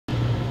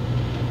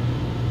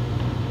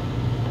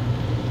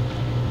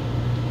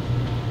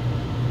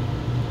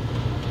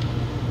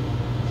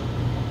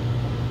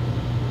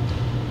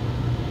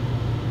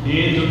The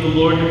angel of the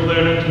Lord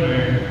declared unto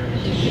Mary,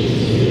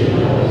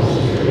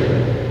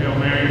 Hail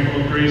Mary,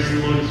 full of grace, the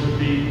Lord is with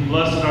thee.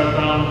 Blessed art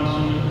thou amongst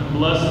women, and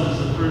blessed is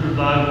the fruit of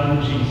thy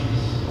womb,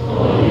 Jesus.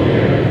 Holy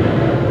Mary,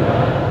 Mother of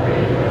God,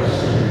 pray for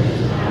us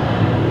sinners, now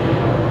and at the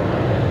hour of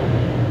our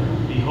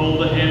death. Behold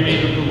the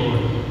handmaid of the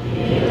Lord. Be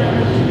it done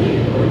unto me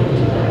according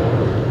to thy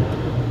word.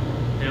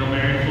 Hail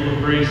Mary, full of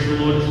grace, the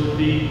Lord is with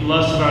thee.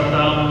 Blessed art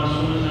thou amongst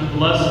women, and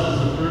blessed is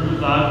the fruit of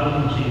thy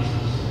womb, Jesus.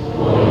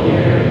 Holy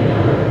Mary,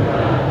 Mother of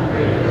God,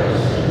 pray for us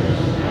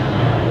sinners, now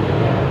and at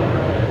the hour of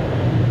our death.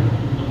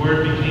 The Word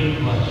became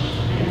flesh.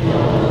 And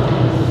dwelt among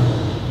us.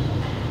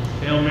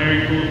 Hail Mary,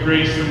 full of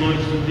grace, the Lord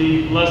is with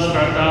thee. Blessed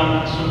art thou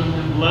amongst women,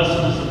 and blessed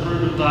is the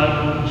fruit of thy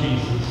womb,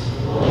 Jesus.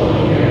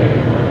 Holy Mary,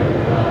 Mother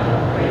of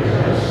God, pray for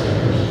us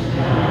sinners,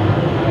 now and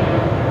at the hour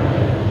of our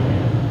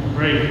death.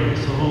 Pray for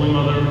us, O Holy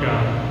Mother of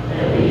God.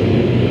 That we may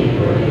be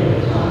worthy of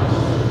the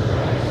promises of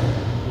Christ.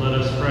 Let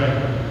us pray.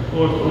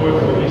 Pour forth,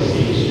 we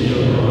beseech thee, O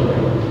Lord,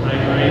 thy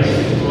grace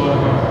into our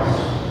hearts,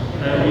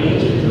 that we,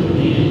 to whom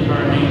the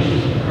incarnation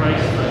of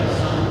Christ thy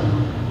Son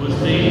was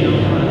made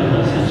known by the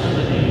message of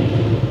the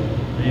angel,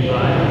 may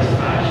by his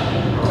passion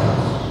and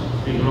cross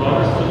be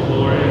brought to the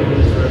glory of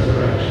his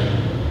resurrection,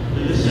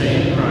 through the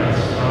same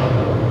Christ our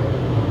Lord.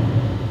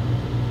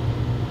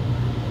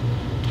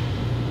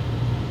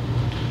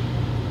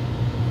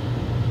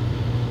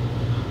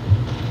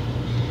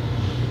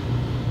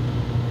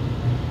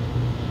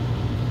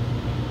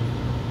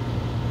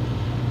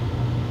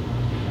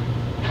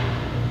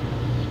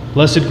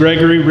 Blessed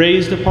Gregory,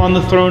 raised upon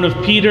the throne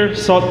of Peter,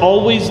 sought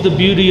always the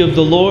beauty of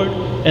the Lord,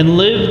 and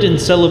lived in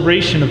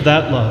celebration of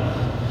that love.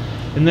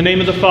 In the name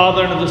of the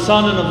Father, and of the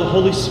Son, and of the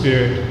Holy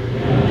Spirit.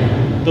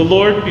 Amen. The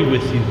Lord be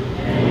with you.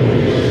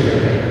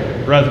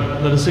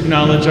 Brethren, let us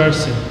acknowledge our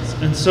sins,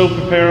 and so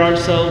prepare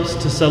ourselves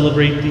to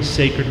celebrate these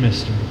sacred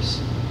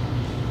mysteries.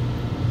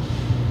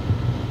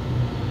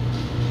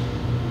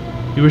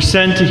 You were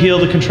sent to heal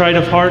the contrite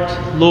of heart.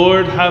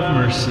 Lord, have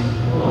mercy.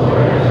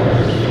 Lord,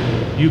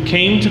 you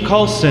came to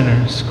call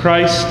sinners.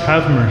 Christ,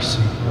 have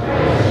mercy.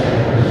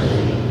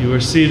 You are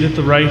seated at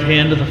the right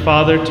hand of the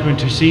Father to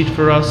intercede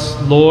for us.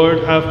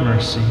 Lord, have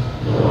mercy.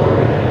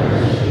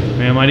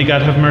 May Almighty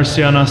God have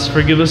mercy on us,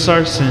 forgive us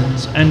our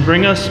sins, and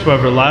bring us to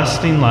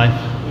everlasting life.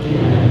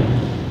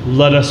 Amen.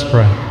 Let us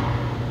pray.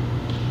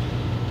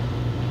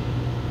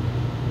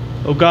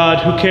 O God,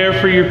 who care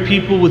for your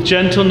people with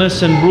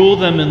gentleness and rule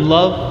them in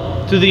love,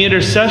 through the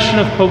intercession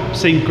of Pope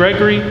St.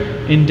 Gregory,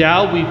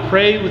 endow, we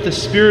pray, with the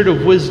spirit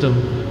of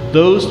wisdom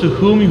those to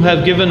whom you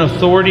have given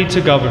authority to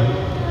govern,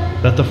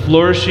 that the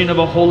flourishing of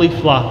a holy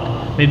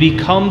flock may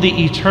become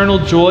the eternal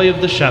joy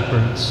of the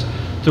shepherds.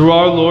 Through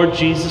our Lord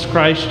Jesus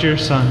Christ, your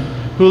Son,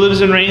 who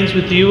lives and reigns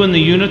with you in the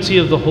unity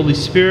of the Holy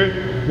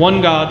Spirit,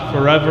 one God,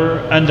 forever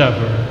and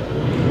ever.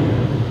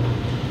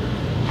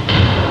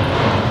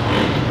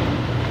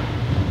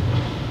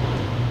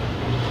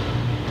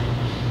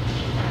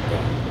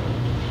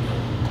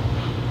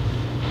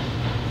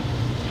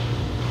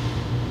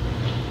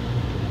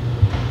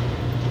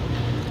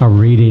 A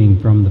reading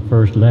from the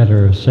first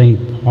letter of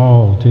St.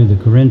 Paul to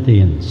the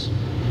Corinthians.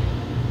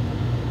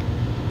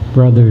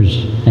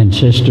 Brothers and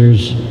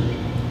sisters,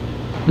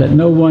 let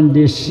no one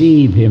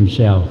deceive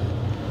himself.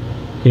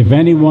 If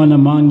anyone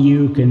among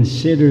you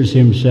considers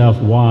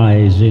himself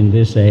wise in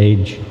this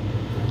age,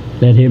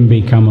 let him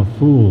become a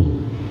fool,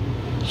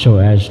 so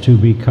as to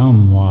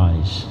become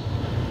wise.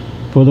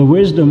 For the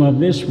wisdom of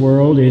this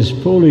world is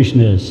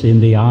foolishness in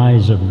the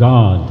eyes of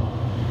God.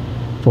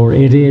 For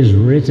it is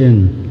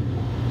written,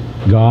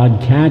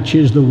 God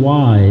catches the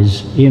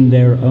wise in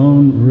their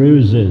own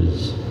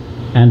ruses.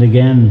 And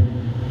again,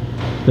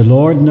 the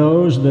Lord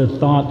knows the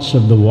thoughts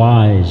of the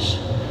wise,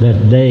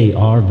 that they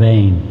are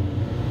vain.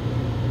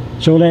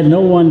 So let no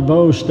one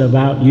boast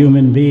about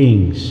human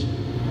beings,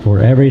 for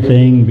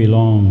everything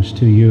belongs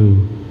to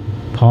you,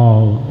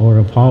 Paul or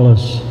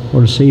Apollos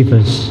or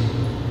Cephas,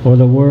 or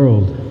the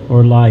world,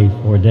 or life,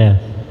 or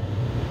death,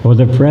 or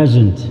the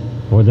present,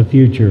 or the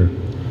future.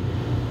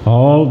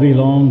 All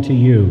belong to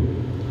you,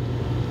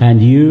 and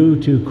you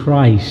to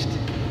Christ,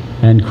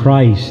 and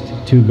Christ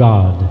to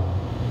God.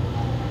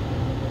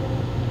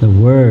 The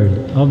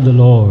word of the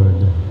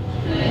Lord.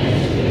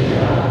 Thanks be to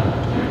God.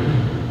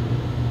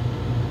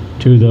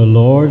 To the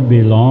Lord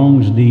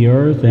belongs the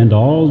earth and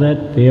all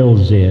that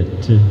fills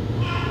it. To the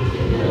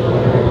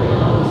Lord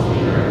belongs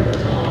the earth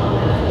and all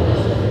that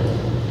fills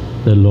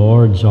it. The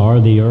Lord's are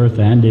the earth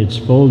and its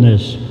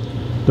fullness,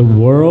 the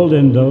world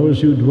and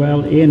those who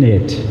dwell in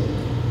it.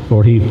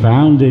 For he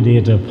founded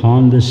it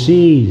upon the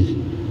seas,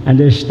 and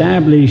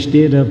established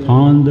it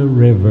upon the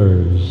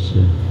rivers.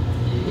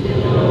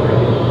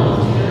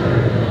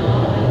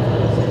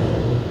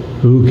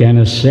 Who can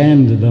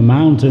ascend the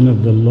mountain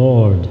of the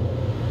Lord,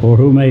 or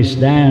who may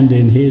stand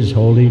in his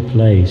holy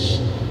place?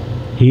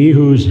 He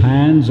whose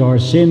hands are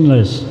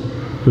sinless,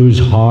 whose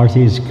heart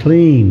is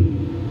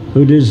clean,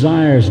 who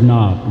desires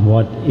not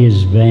what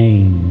is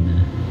vain.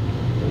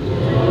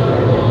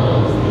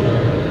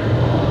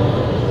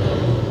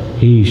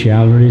 He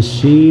shall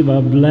receive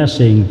a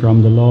blessing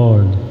from the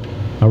Lord.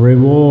 a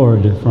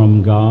reward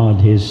from God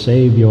his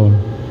Savior.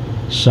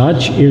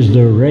 Such is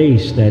the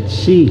race that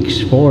seeks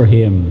for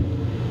him,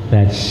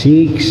 that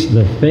seeks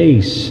the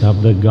face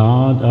of the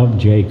God of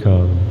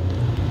Jacob.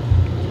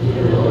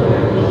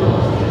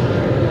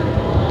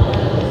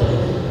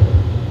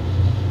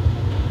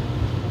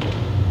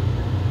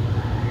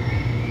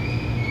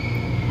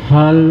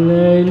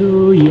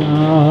 Hallelujah,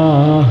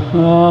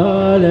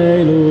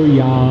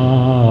 hallelujah,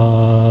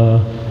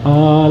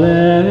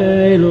 hallelujah,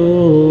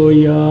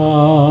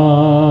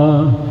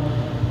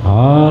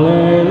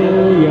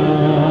 hallelujah,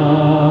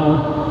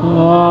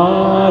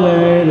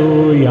 hallelujah,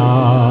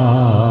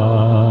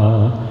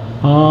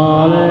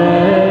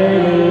 hallelujah.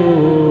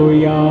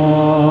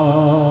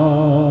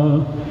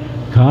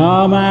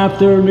 Come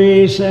after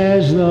me,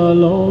 says the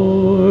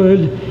Lord,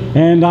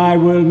 and I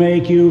will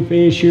make you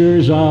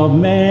fishers of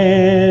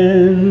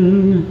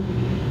men.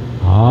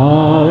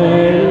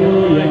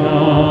 Hallelujah,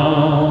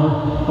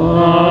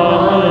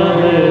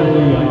 hallelujah,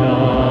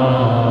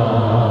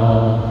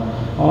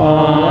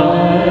 hallelujah.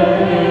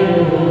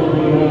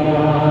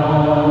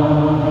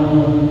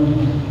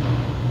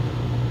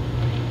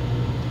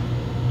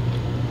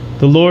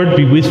 The Lord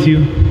be with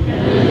you.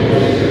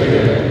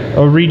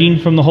 A reading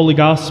from the Holy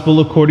Gospel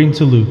according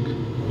to Luke.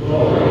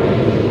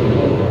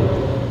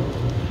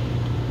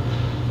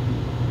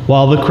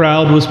 While the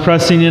crowd was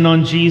pressing in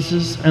on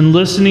Jesus and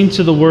listening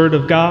to the word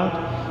of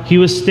God, he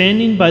was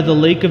standing by the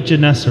lake of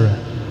Gennesaret.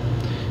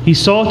 He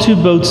saw two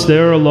boats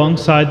there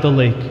alongside the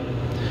lake.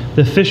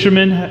 The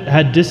fishermen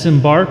had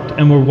disembarked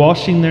and were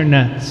washing their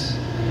nets.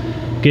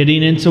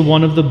 Getting into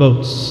one of the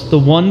boats, the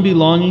one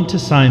belonging to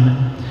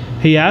Simon,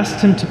 he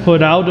asked him to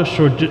put out a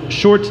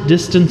short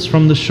distance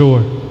from the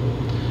shore.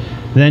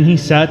 Then he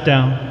sat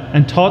down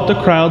and taught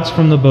the crowds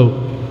from the boat.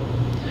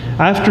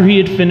 After he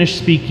had finished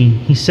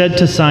speaking, he said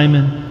to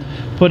Simon,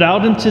 "Put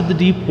out into the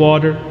deep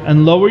water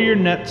and lower your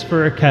nets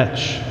for a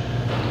catch."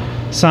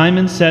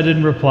 Simon said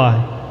in reply,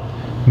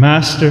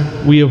 "Master,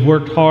 we have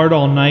worked hard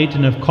all night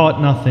and have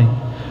caught nothing,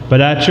 but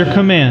at your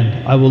command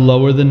I will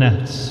lower the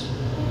nets."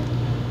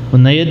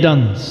 When they had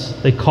done this,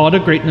 they caught a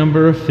great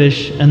number of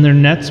fish, and their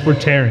nets were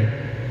tearing.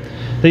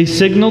 They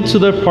signaled to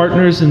their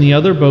partners in the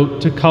other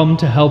boat to come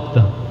to help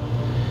them.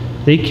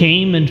 They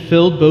came and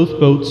filled both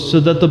boats so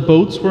that the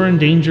boats were in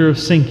danger of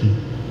sinking.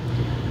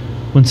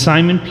 When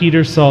Simon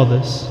Peter saw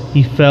this,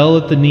 he fell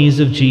at the knees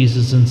of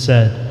Jesus and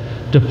said,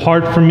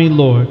 "Depart from me,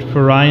 Lord,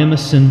 for I am a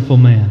sinful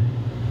man."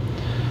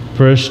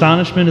 For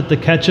astonishment at the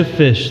catch of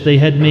fish they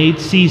had made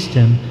seized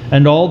him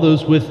and all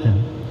those with him,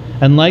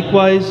 and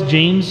likewise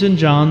James and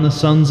John, the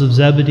sons of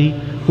Zebedee,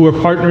 who were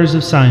partners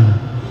of Simon.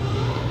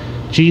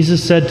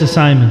 Jesus said to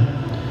Simon,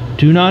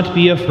 "Do not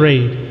be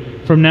afraid.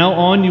 From now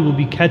on you will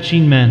be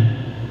catching men."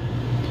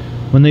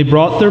 When they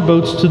brought their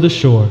boats to the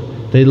shore,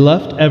 they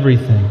left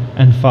everything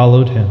and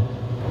followed him.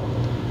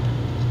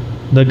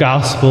 The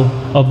Gospel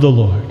of the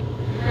Lord.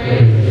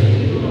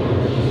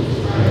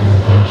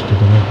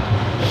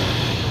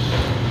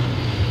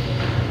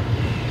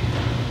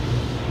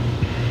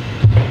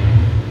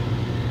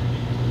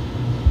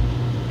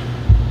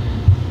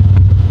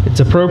 It's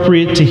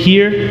appropriate to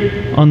hear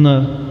on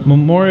the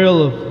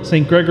memorial of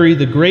St. Gregory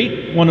the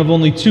Great, one of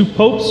only two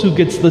popes who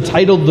gets the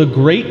title the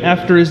Great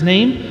after his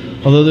name,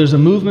 although there's a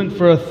movement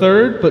for a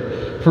third, but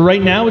for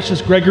right now it's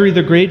just Gregory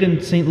the Great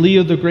and St.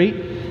 Leo the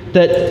Great,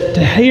 that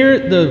to hear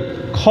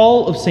the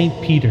call of St.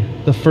 Peter,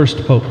 the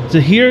first pope,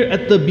 to hear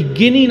at the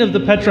beginning of the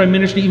Petrine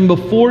ministry, even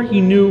before he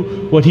knew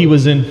what he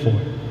was in for,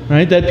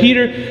 right? That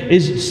Peter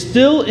is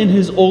still in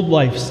his old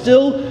life,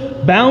 still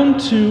bound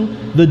to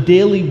the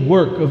daily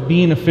work of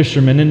being a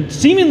fisherman, and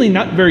seemingly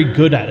not very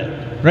good at it,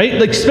 right?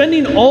 Like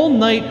spending all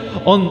night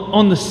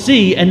on the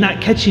sea and not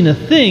catching a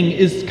thing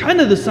is kind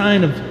of the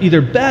sign of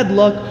either bad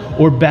luck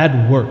or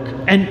bad work.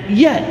 And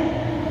yet,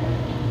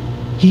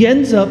 he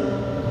ends up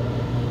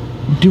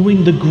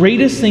doing the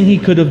greatest thing he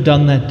could have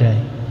done that day,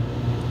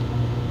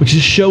 which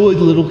is show a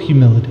little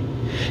humility.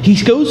 He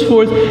goes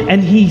forth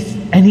and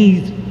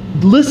he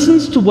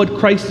listens to what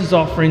Christ is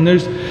offering.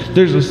 There's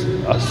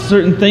a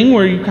certain thing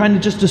where you kind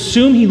of just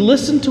assume he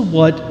listened to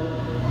what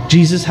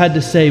Jesus had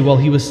to say while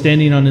he was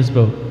standing on his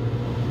boat.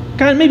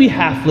 Kind of maybe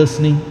half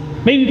listening,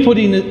 maybe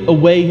putting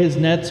away his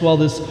nets while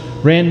this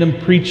random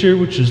preacher,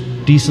 which is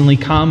decently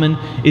common,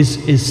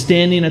 is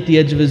standing at the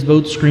edge of his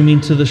boat screaming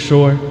to the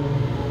shore.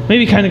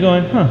 Maybe kind of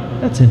going,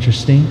 that's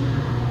interesting.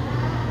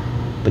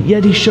 But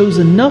yet he shows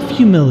enough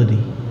humility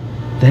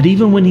that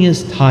even when he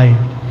is tired,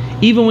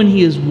 even when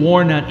he is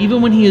worn out,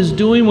 even when he is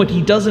doing what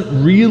he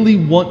doesn't really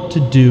want to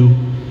do,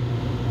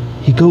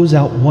 he goes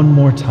out one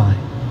more time.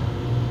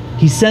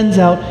 He sends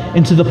out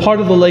into the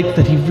part of the lake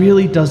that he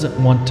really doesn't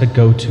want to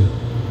go to,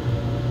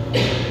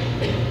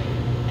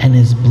 and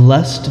is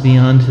blessed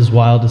beyond his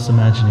wildest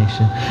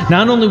imagination.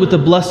 Not only with the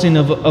blessing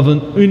of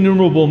an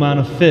innumerable amount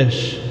of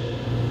fish,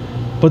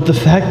 but the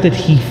fact that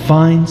he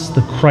finds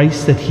the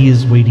Christ that he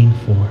is waiting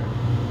for.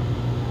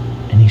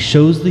 And he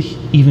shows the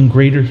even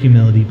greater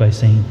humility by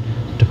saying,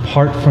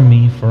 "Depart from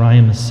me, for I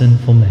am a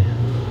sinful man."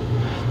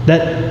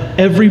 That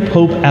every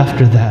pope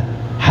after that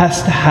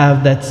has to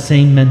have that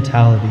same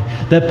mentality.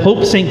 That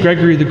Pope St.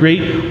 Gregory the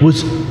Great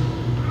was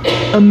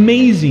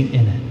amazing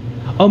in it.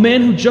 A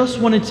man who just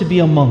wanted to be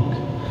a monk,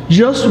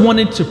 just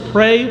wanted to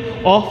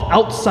pray off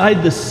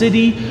outside the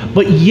city,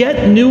 but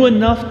yet knew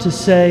enough to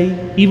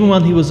say, even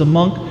when he was a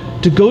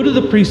monk, to go to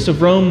the priests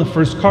of Rome, the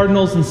first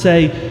cardinals, and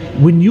say,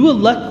 when you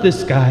elect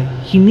this guy,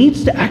 he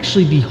needs to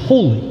actually be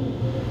holy.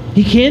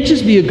 He can't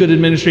just be a good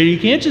administrator. He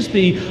can't just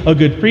be a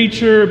good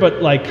preacher,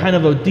 but like kind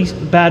of a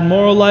bad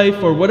moral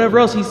life or whatever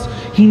else.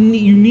 You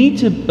need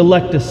to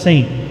elect a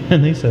saint.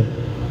 And they said,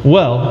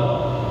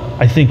 well,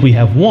 I think we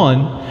have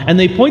one. And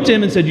they point to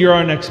him and said, you're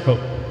our next pope.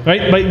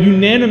 Right? By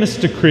unanimous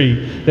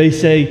decree, they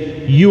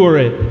say, you are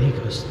it. And he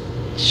goes,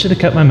 should have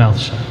kept my mouth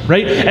shut.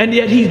 Right? And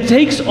yet he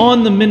takes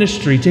on the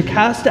ministry to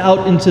cast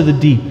out into the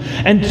deep.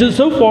 And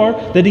so far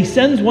that he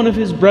sends one of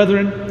his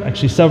brethren,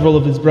 actually several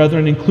of his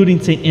brethren, including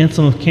St.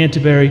 Anselm of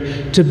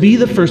Canterbury, to be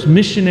the first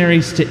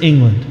missionaries to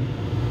England,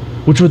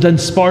 which would then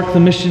spark the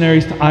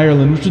missionaries to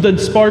Ireland, which would then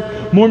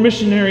spark more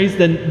missionaries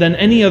than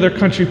any other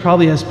country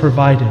probably has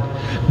provided.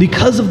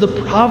 Because of the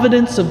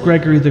providence of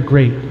Gregory the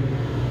Great,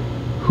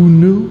 who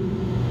knew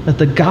that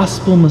the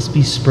gospel must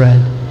be spread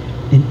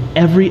in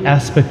every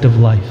aspect of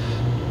life.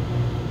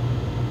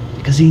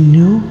 Because he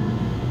knew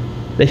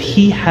that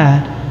he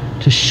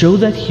had to show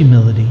that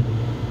humility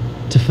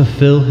to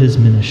fulfill his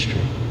ministry.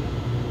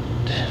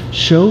 To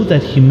show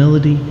that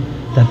humility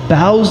that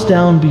bows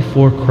down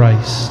before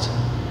Christ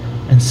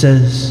and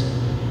says,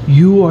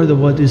 you are the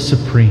what is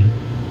supreme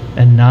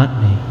and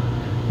not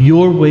me.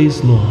 Your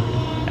ways, Lord,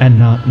 and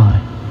not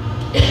mine.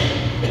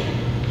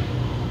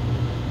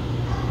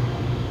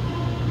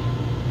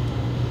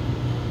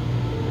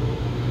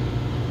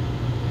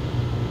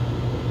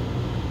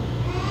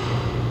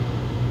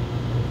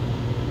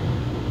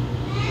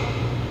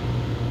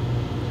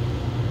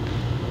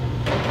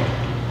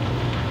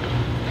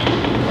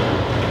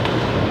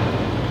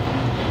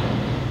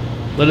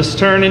 Let us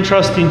turn in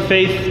trusting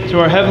faith to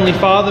our Heavenly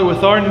Father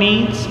with our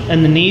needs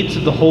and the needs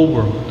of the whole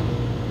world.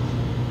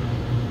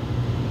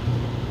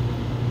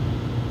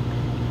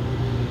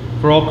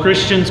 For all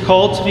Christians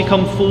called to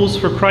become fools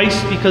for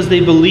Christ because they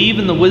believe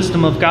in the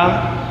wisdom of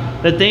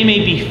God, that they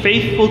may be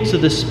faithful to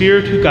the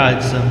Spirit who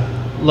guides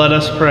them, let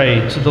us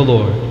pray to the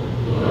Lord.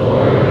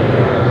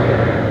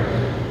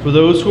 For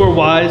those who are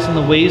wise in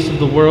the ways of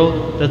the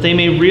world, that they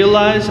may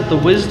realize that the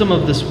wisdom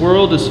of this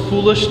world is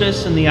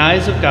foolishness in the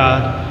eyes of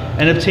God,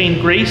 and obtain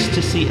grace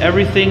to see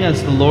everything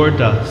as the Lord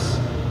does.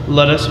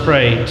 Let us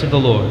pray to the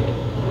Lord.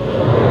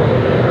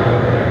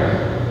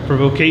 For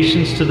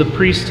vocations to the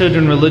priesthood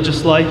and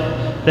religious life,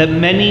 that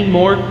many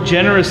more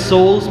generous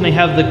souls may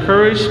have the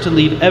courage to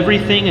leave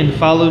everything and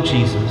follow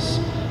Jesus.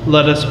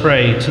 Let us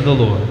pray to the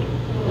Lord.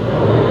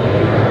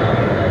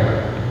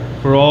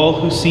 For all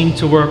who seem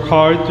to work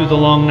hard through the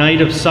long night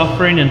of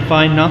suffering and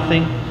find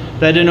nothing,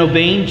 that in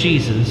obeying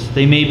Jesus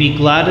they may be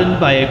gladdened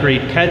by a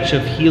great catch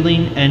of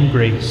healing and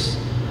grace.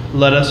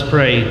 Let us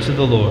pray to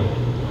the Lord.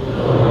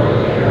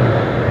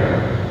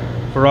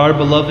 For our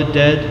beloved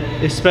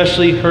dead,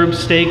 especially Herb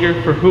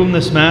Stager, for whom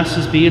this Mass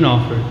is being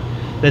offered,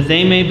 that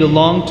they may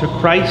belong to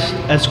Christ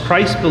as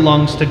Christ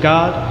belongs to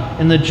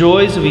God in the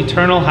joys of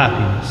eternal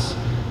happiness.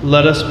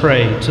 Let us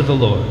pray to the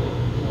Lord.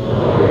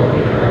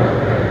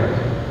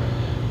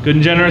 Good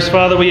and generous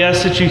Father, we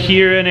ask that you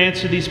hear and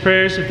answer these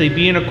prayers if they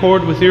be in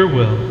accord with your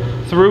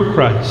will, through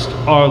Christ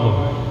our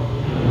Lord.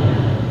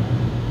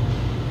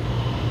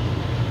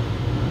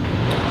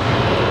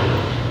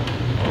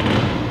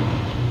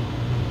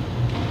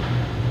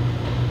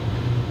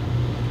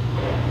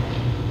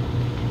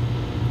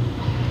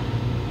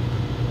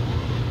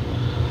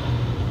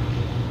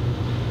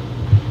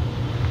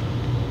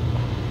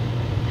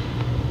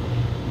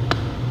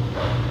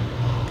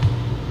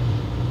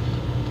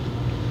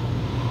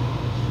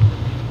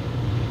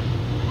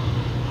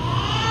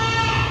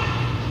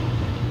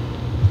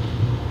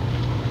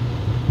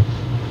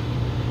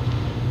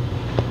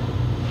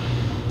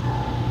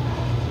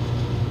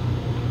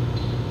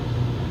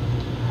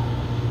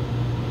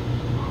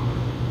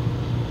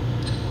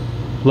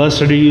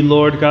 Blessed are you,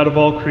 Lord, God of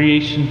all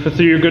creation, for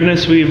through your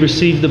goodness we have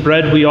received the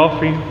bread we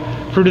offer you,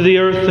 fruit of the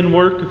earth and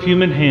work of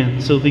human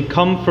hands, so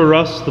become for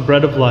us the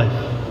bread of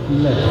life.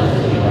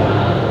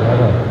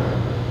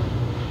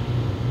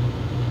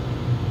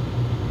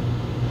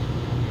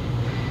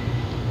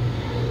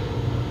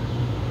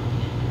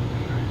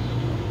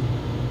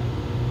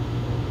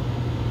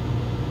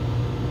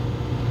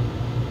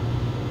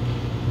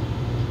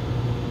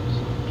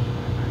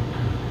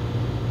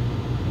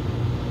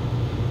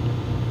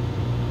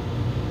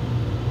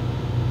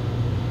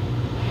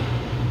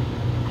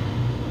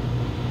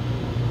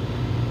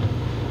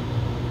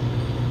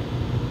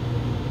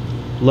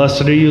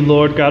 Blessed are you,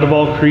 Lord, God of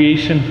all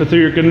creation, for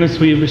through your goodness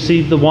we have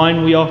received the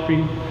wine we offer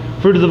you,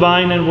 fruit of the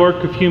vine and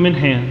work of human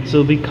hands,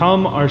 so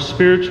become our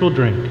spiritual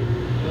drink.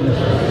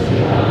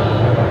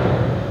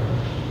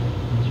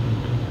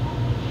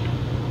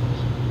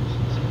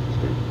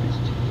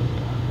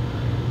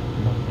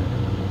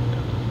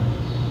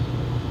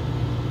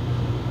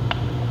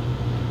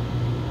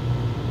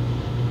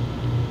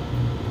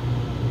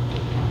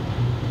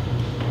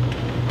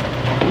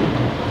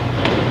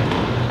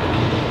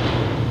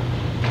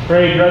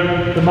 Pray,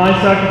 brethren, that my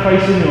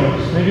sacrifice and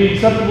yours may be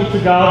acceptable to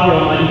God, the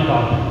Almighty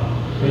Father.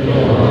 May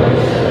the Lord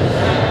accept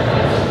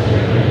sacrifice of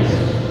your hands,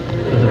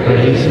 For the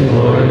praise and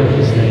glory of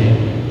his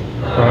name,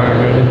 for our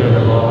good and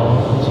of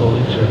all his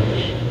holy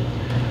church.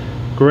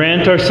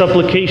 Grant our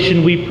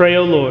supplication, we pray,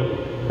 O Lord,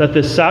 that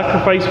this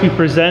sacrifice we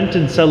present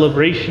in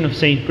celebration of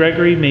St.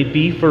 Gregory may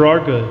be for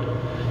our good,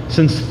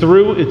 since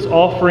through its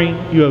offering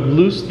you have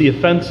loosed the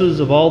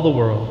offenses of all the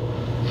world,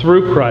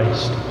 through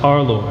Christ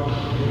our Lord.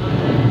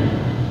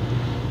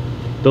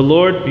 The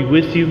Lord be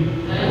with you.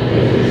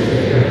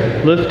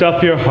 Lift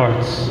up your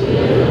hearts.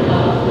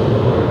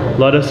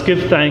 Let us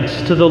give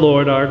thanks to the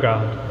Lord our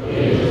God.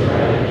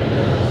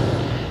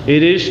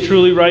 It is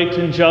truly right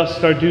and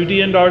just, our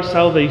duty and our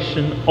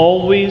salvation,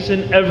 always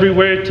and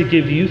everywhere to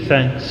give you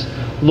thanks,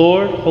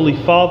 Lord, Holy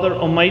Father,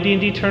 Almighty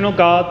and eternal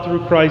God,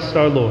 through Christ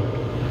our Lord.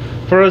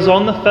 For as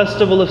on the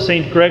festival of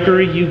St.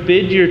 Gregory you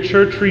bid your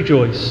church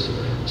rejoice,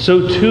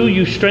 so too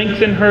you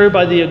strengthen her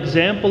by the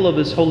example of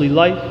his holy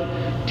life,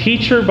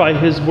 teach her by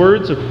his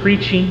words of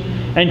preaching,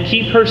 and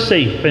keep her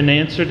safe in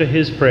answer to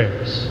his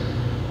prayers.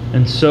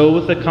 And so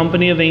with the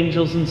company of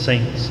angels and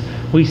saints,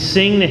 we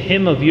sing the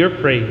hymn of your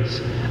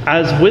praise,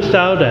 as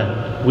without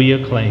end we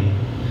acclaim.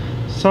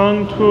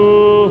 Sanctus,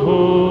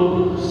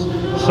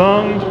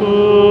 Sanctus,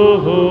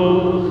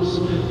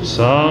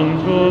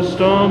 Sanctus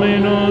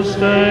Dominus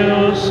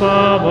Deus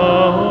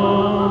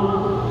Sabaoth,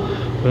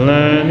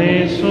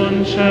 pleni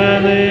sunt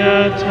caeli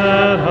et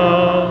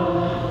terra,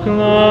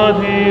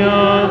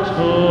 gloria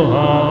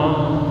tua,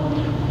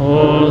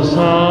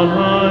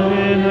 Hosanna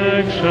in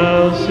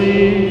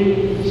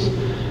excelsis,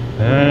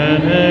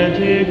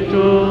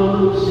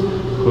 benedictus,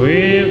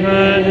 qui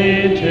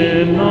venit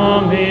in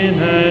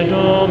nomine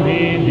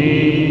Domini,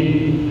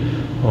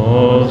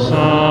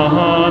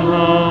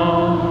 Hosanna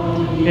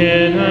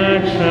in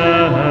excelsis.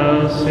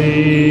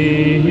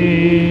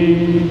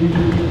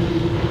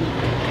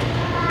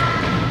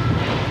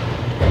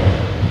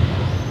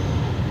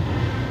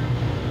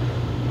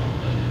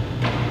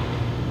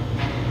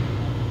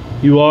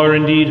 You are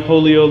indeed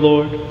holy, O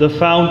Lord, the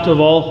fount of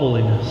all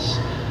holiness.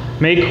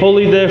 Make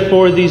holy,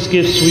 therefore, these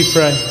gifts, we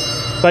pray,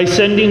 by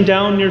sending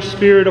down your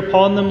Spirit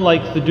upon them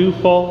like the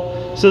dewfall,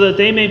 so that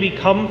they may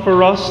become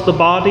for us the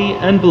body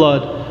and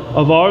blood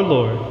of our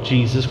Lord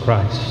Jesus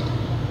Christ.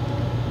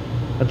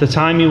 At the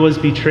time he was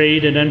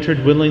betrayed and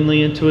entered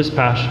willingly into his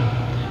passion,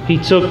 he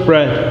took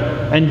bread,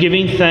 and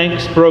giving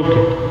thanks, broke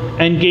it,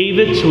 and gave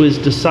it to his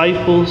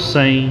disciples,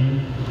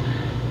 saying,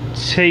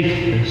 "Take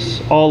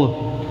this, all of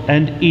you,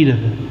 and eat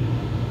of it.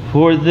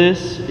 For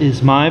this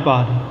is my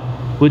body,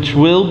 which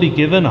will be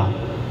given up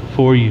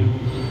for you."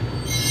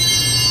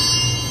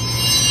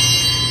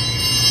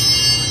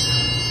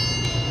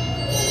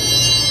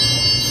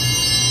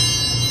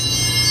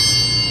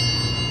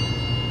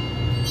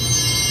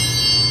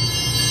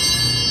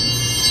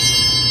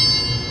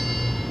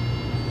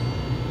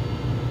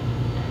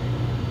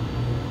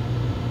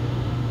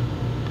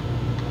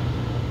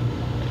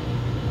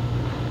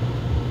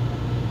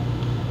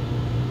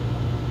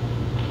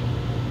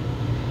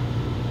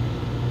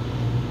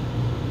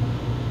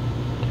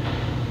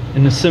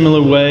 In a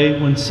similar way,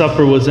 when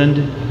supper was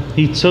ended,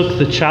 he took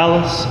the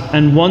chalice,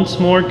 and once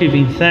more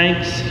giving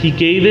thanks, he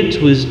gave it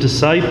to his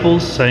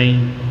disciples,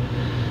 saying,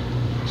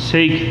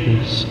 "Take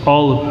this,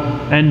 all of you,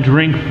 and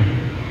drink from it.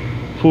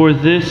 For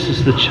this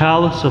is the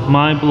chalice of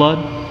my blood,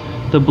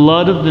 the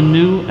blood of the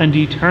new and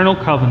eternal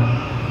covenant,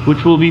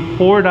 which will be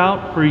poured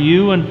out for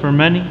you and for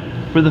many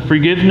for the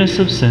forgiveness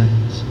of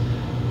sins.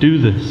 Do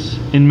this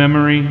in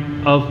memory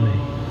of me."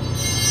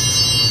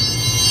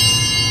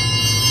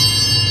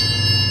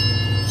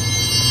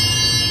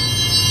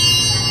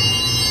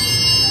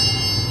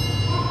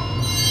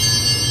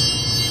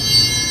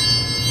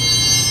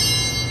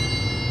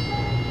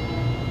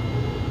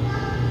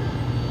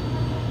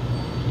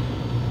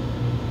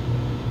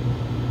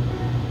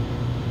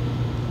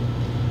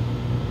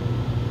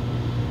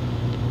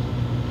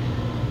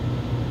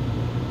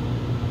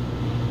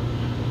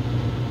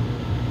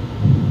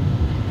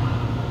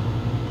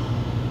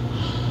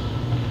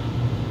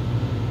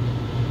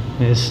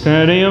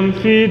 Mysterium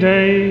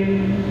fidei,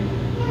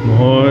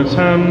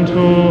 mortem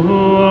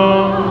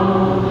tua,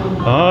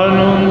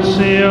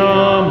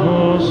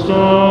 annunciamus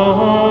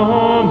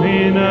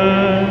Domine,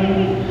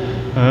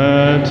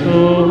 et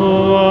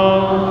tua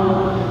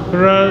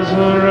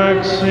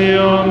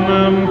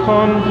resurrectionem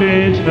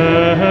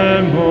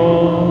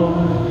confitemur,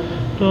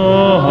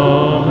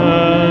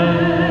 Domine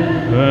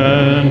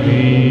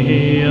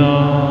venias.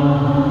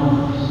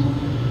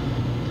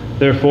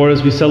 Therefore,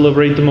 as we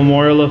celebrate the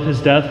memorial of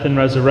his death and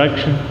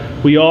resurrection,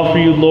 we offer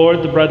you,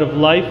 Lord, the bread of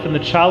life and the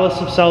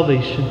chalice of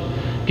salvation,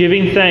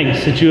 giving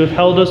thanks that you have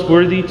held us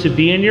worthy to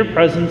be in your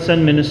presence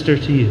and minister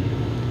to you.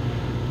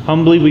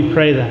 Humbly we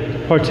pray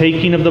that,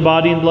 partaking of the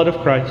body and blood of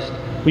Christ,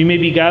 we may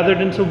be gathered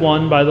into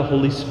one by the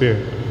Holy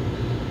Spirit.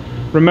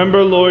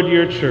 Remember, Lord,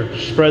 your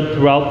church spread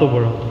throughout the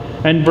world,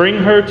 and bring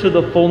her to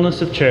the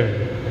fullness of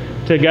charity,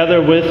 together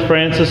with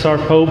Francis our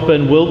Pope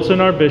and Wilton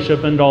our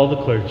Bishop and all the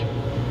clergy.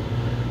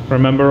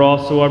 Remember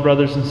also our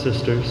brothers and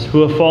sisters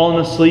who have fallen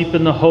asleep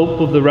in the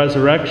hope of the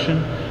resurrection,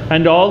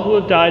 and all who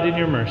have died in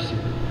your mercy.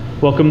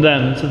 Welcome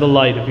them into the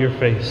light of your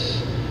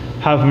face.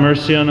 Have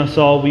mercy on us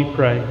all, we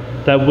pray,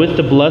 that with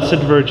the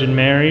Blessed Virgin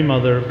Mary,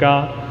 Mother of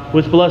God,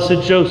 with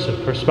blessed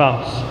Joseph, her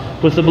spouse,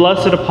 with the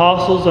blessed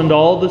apostles and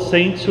all the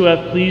saints who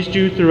have pleased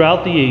you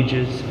throughout the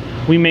ages,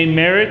 we may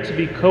merit to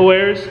be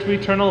co-heirs to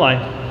eternal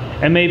life,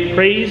 and may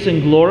praise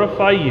and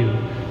glorify you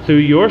through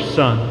your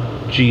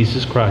Son,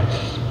 Jesus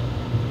Christ.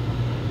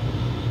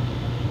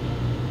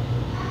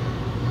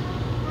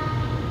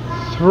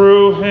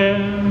 Through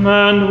him,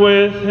 and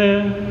with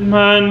him,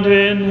 and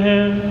in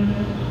him,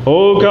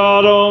 O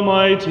God,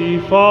 Almighty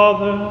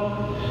Father,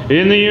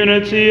 in the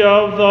unity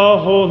of the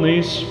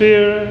Holy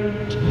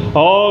Spirit,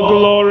 all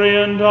glory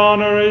and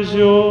honor is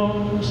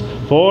yours,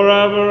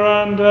 forever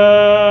and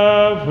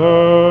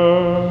ever.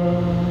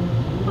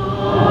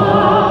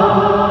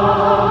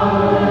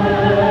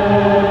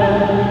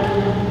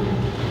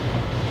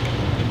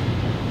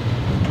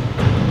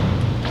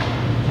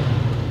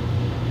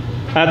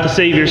 At the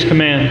Savior's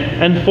command,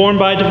 and formed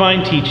by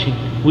divine teaching,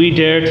 we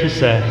dare to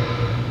say,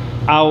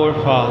 Our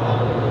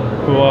Father,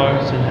 who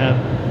art in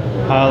heaven,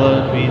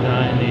 hallowed be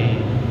thy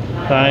name.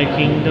 Thy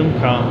kingdom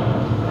come,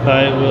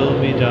 thy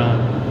will be done,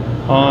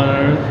 on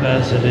earth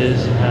as it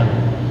is in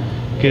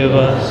heaven. Give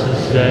us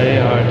this day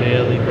our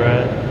daily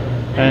bread,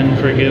 and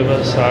forgive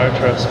us our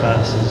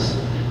trespasses,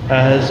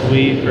 as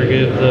we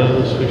forgive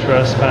those who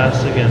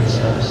trespass against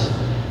us.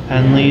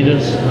 And lead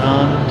us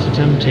not into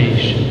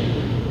temptation,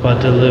 but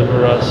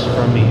deliver us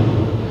from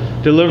evil.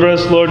 Deliver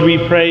us, Lord, we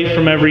pray,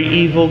 from every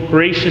evil.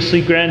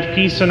 Graciously grant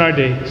peace in our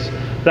days,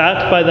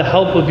 that by the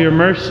help of your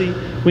mercy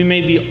we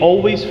may be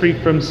always free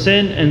from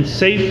sin and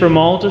safe from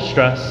all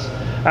distress,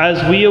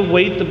 as we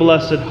await the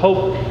blessed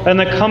hope and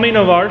the coming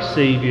of our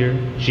Savior,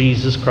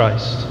 Jesus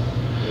Christ.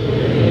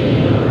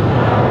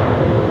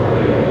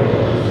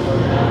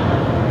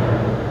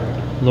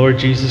 Lord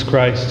Jesus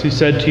Christ, who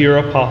said to your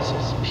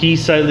apostles,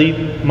 Peace I leave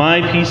you,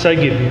 my peace I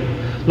give you,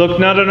 look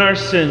not on our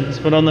sins,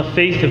 but on the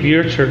faith of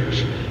your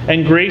church,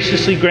 and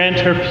graciously grant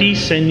her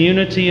peace and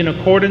unity in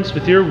accordance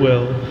with your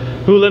will,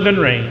 who live and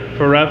reign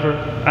forever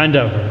and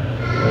ever.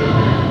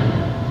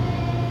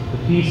 The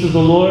peace of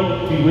the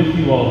Lord be with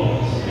you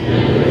always.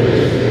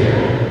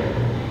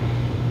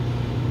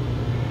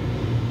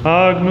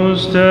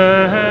 Agnus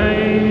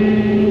Dei.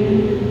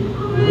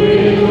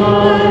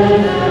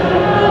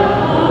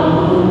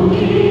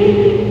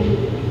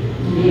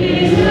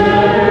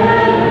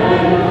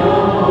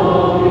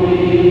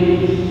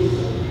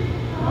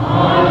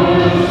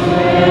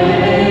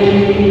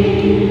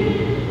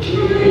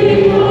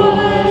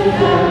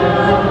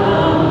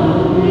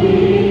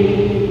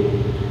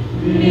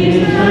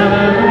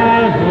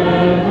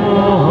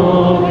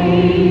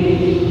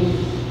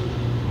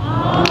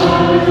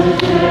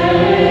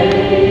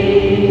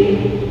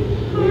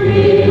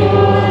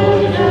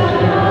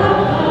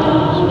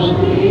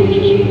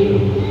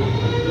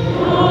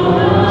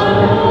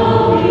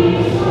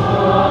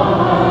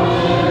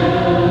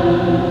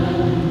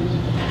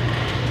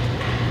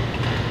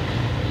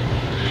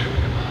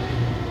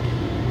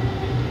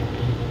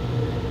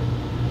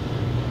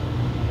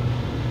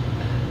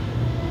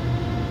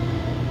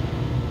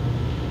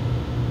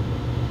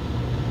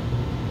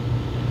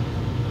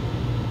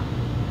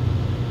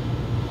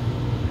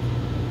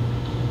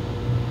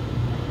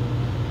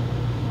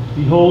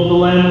 Behold the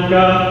Lamb of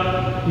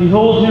God.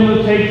 Behold him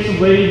who takes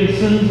away the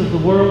sins of the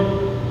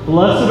world.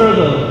 Blessed are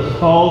those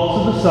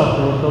called to the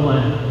supper of the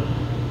Lamb.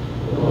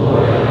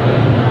 Lord, I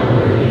am not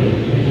worthy to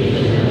be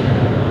in your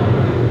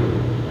number,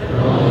 but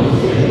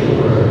only say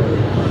the word,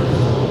 and my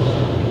soul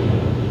shall be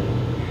healed.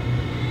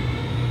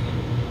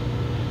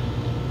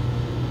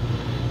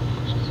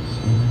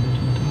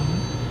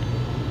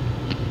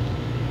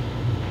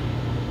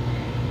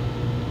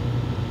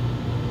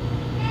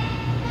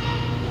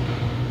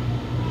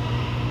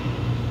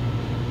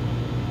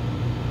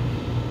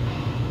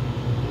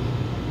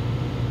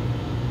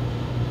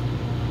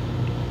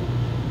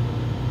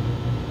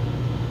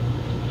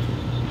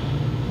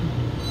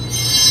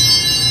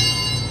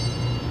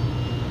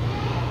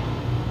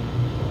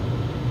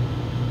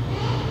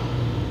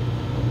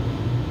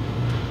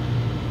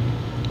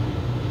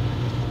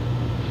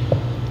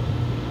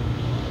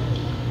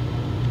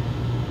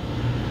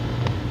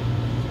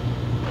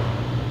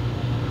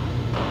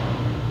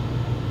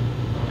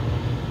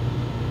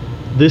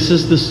 This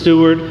is the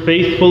steward,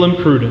 faithful and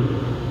prudent,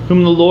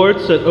 whom the Lord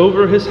set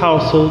over his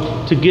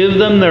household to give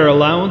them their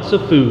allowance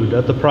of food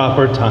at the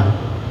proper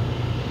time.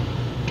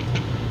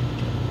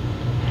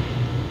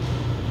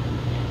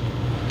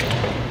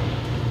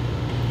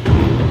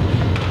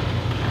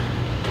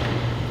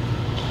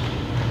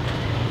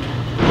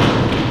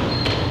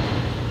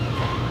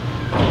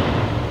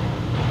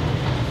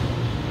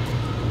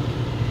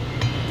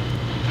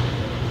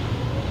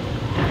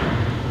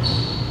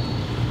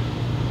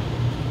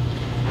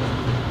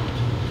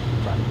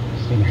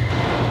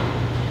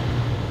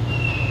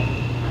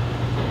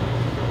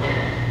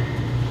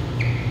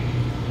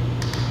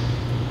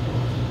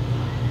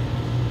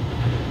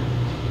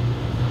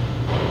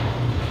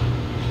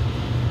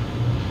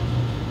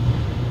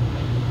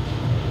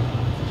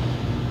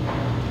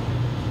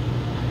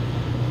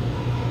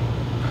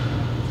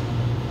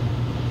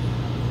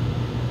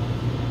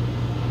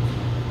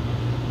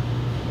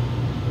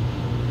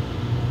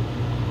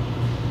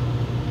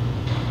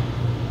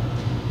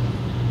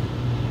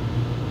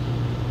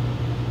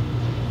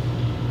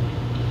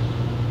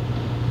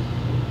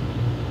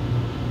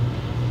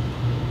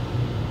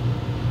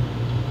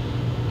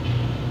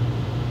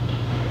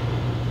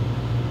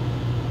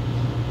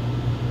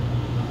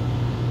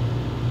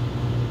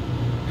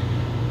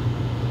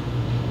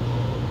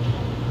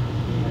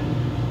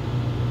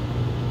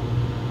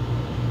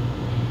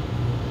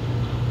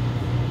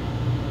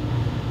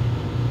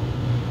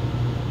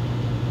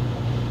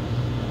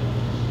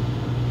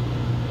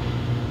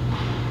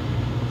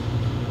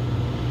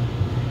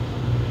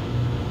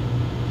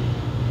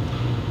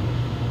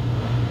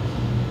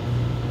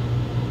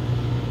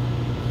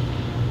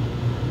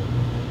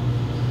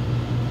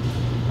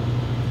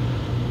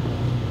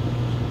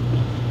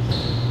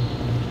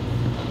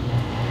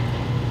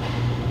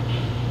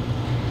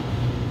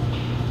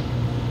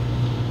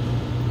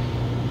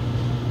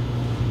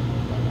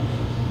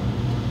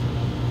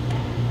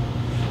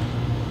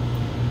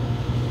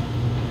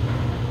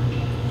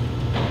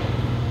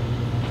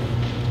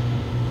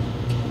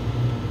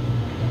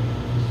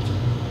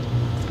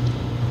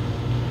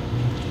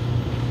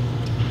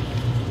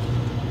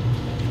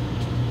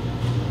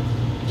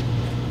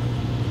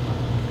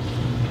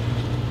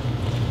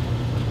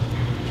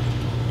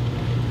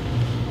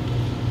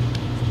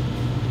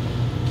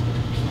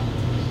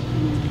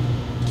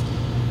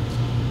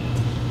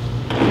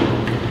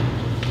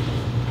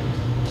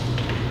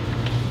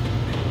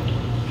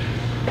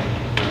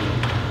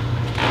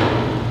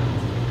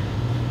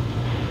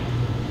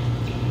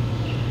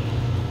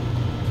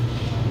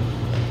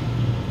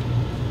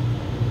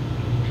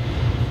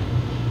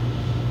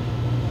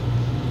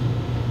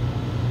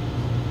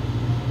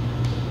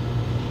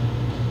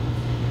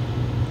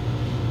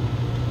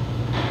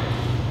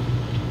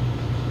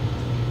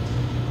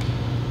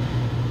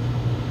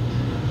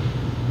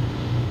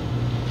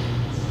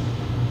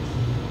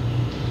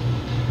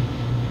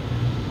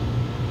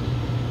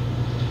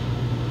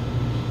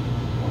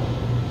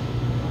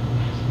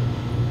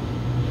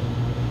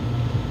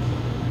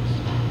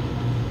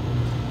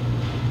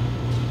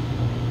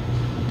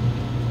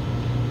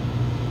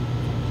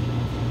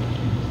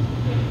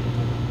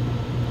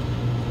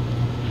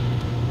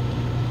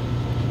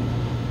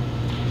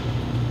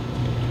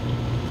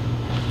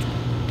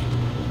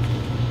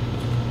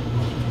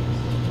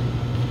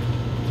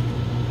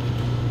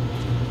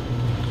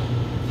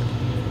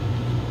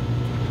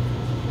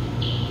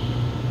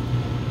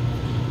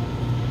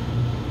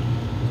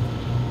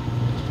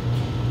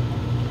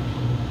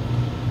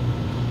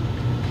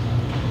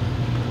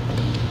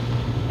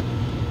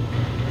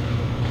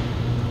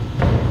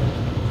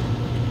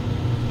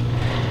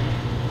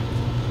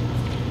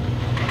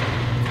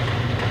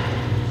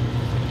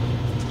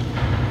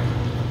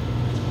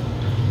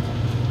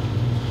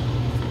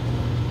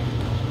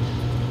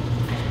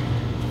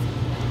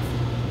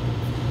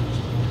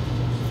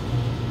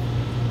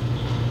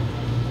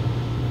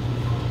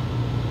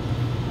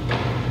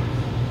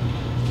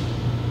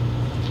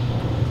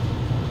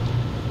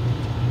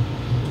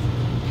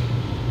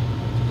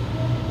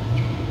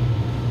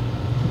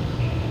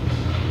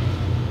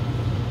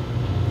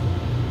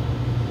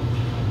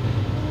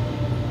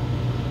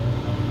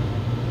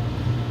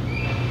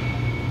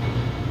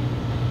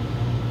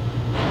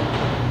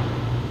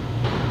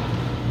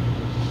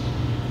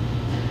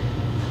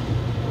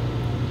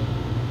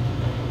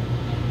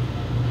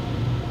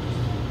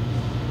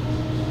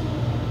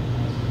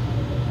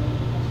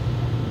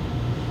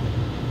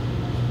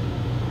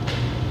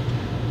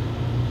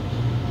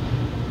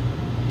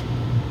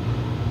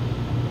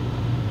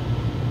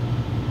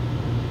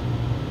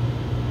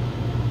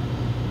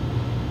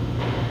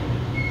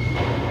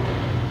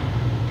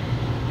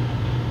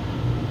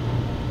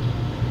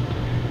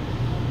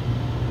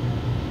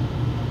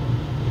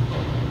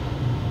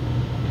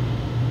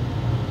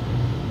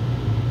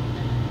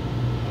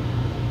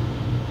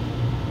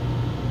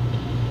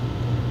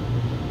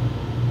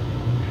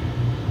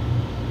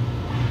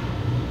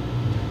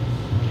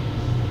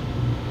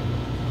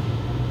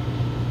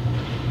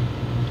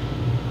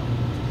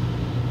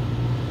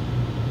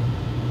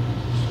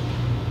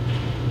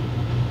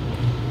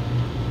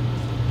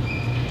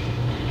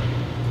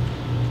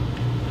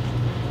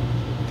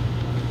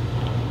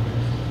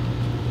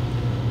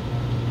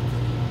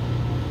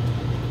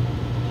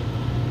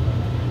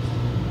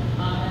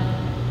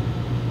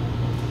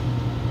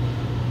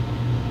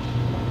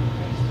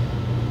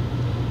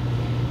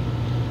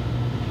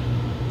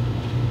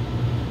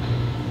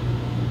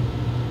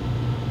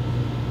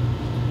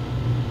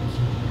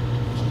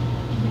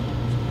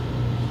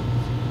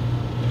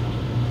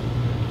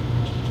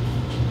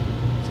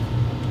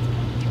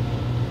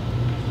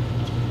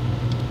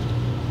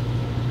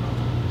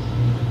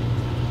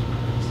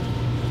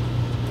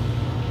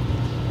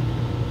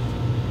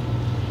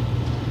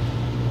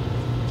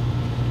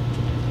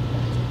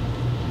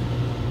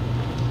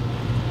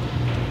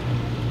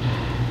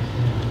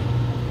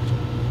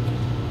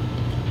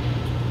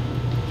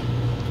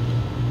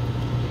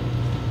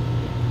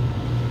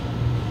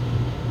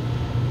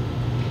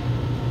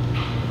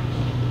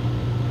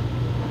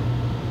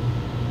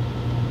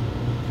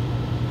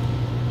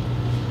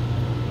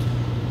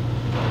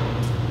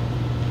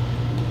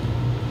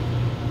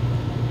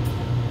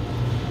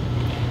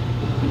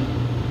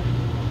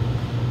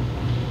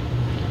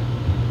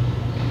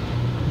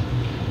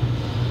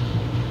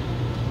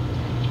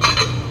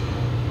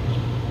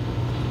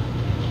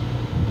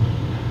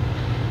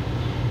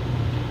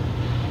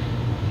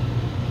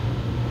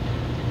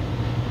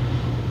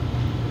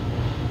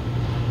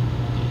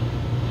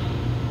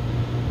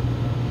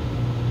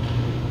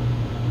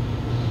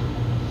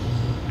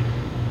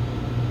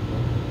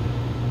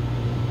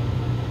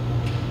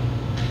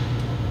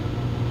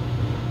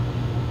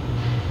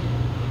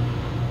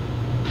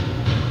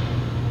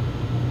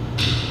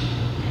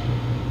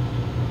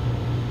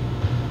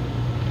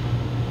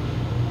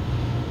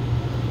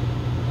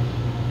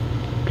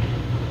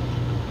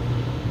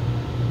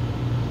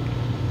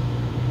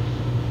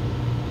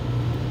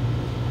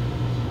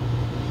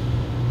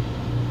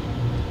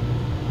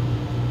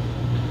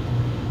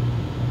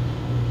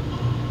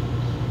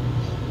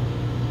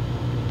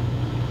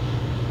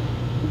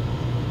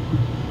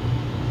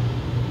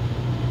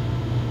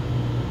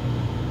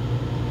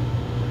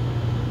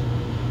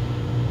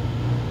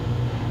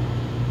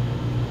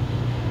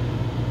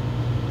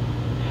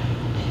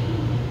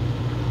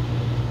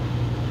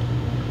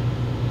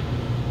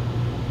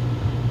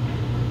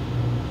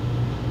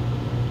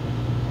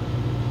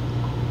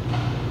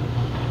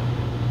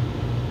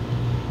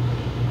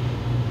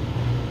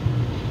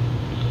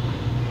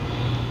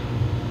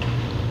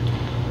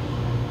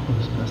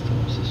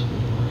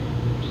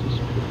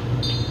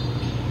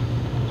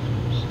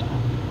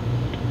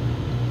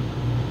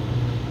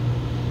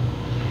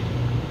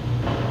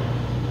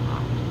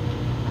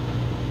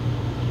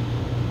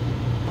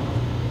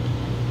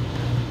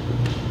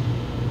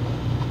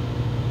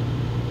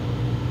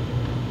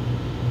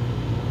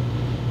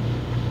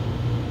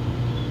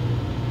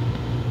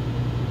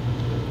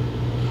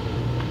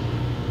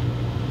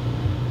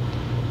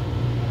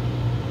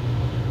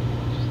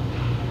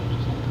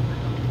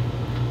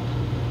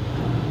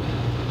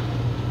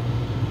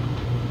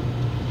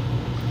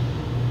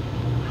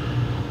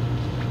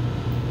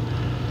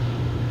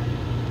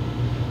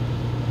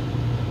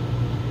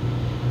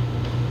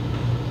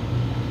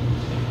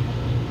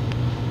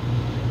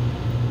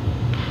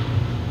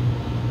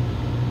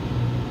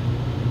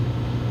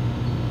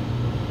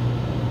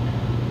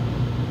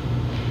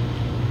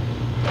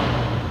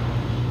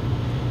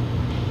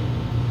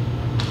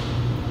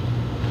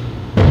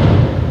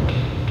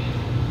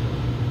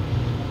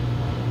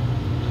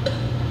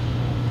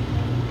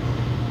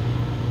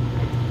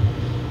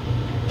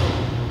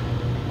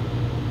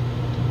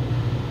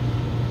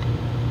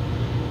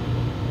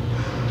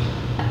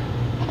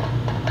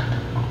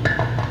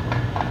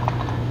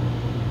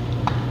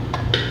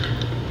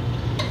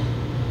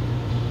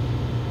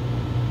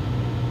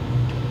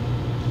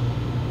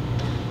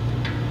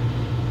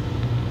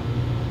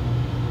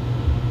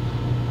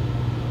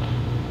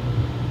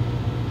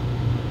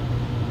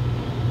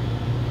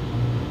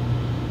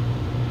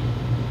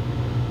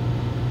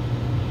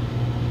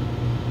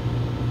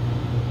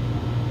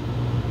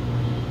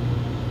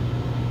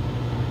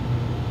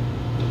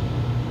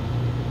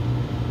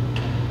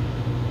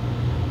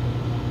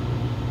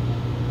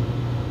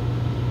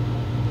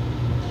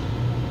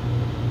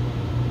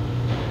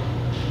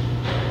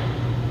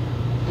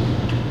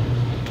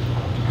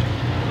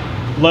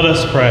 Let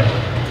us pray.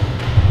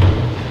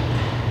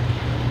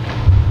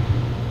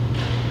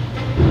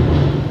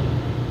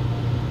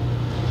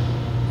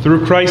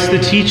 Through Christ the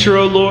teacher,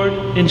 O Lord,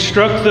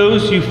 instruct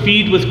those you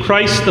feed with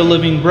Christ the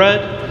living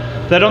bread,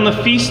 that on the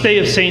feast day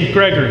of St.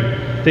 Gregory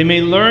they may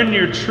learn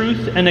your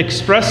truth and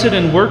express it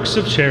in works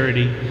of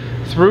charity.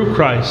 Through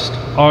Christ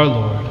our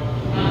Lord.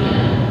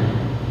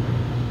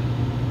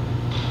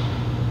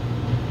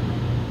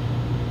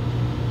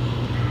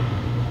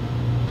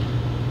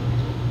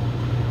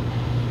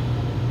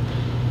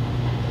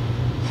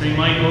 Saint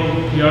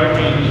Michael, the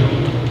Archangel,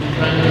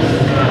 defend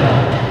us in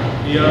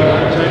battle. Be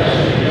our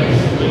protection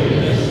against the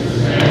wickedness and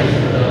snares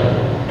of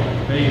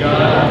hell. May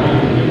God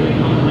be given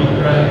humbly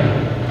pray,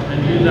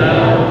 and do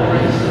thou, O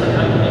Prince of the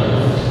heavenly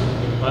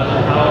host, by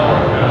the power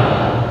of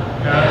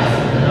God,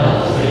 cast into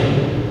hell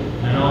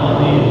Satan and all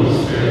the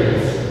evil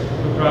spirits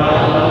who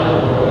prowl about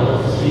the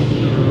world,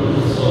 seeking the ruin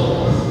of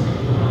souls.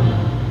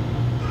 Amen.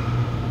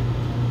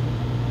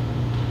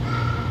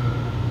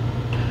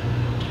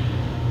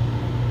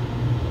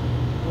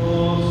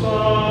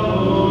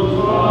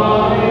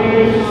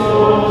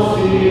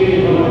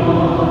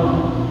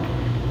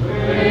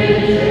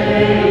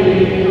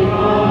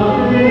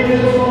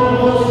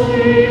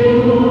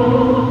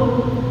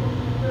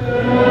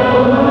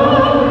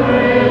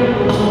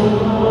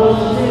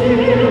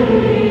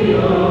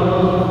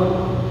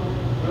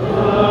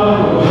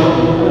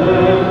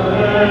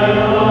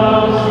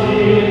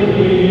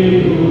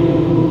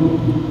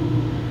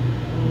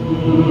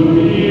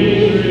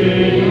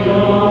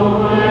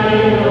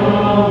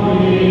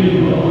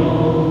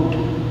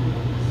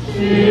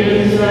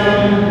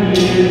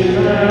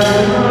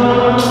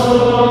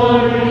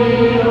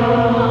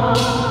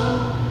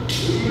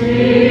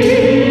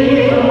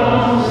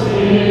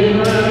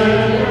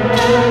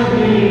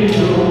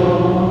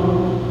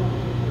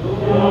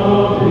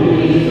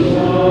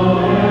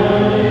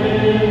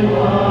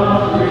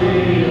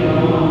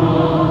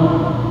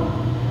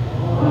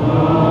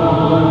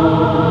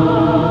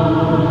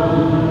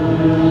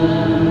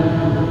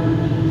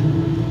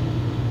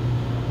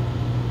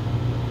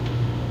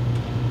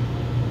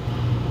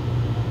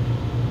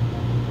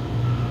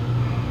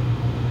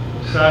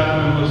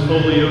 Sacrament most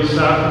holy, O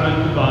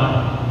sacrament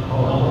divine.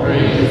 All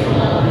praise and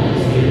all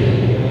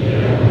thanksgiving be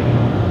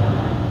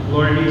unto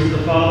Glory be to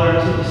the Father,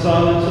 and to the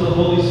Son, and to the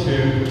Holy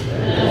Spirit.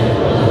 as it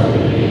was in the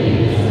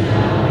beginning, is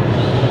now, and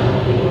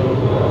shall be,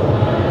 world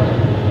without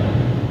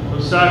end. O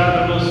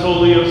sacrament most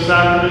holy, O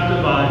sacrament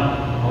divine.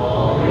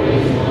 All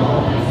praise and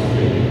all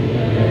thanksgiving be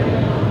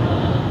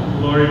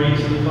unto Glory be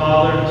to the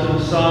Father, and to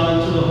the Son,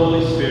 and to the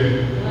Holy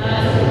Spirit.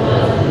 as it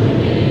was in the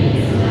beginning,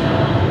 is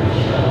now, and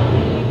shall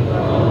be,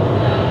 world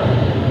without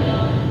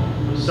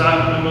end. O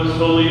sacrament most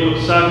holy, O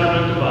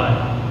sacrament divine.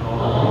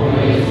 All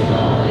praise and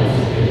all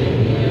thanksgiving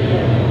be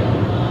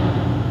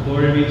unto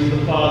Glory be to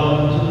the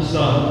Father, and to the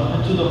Son,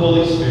 and to the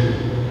Holy Spirit.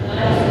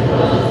 as it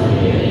was in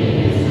the beginning,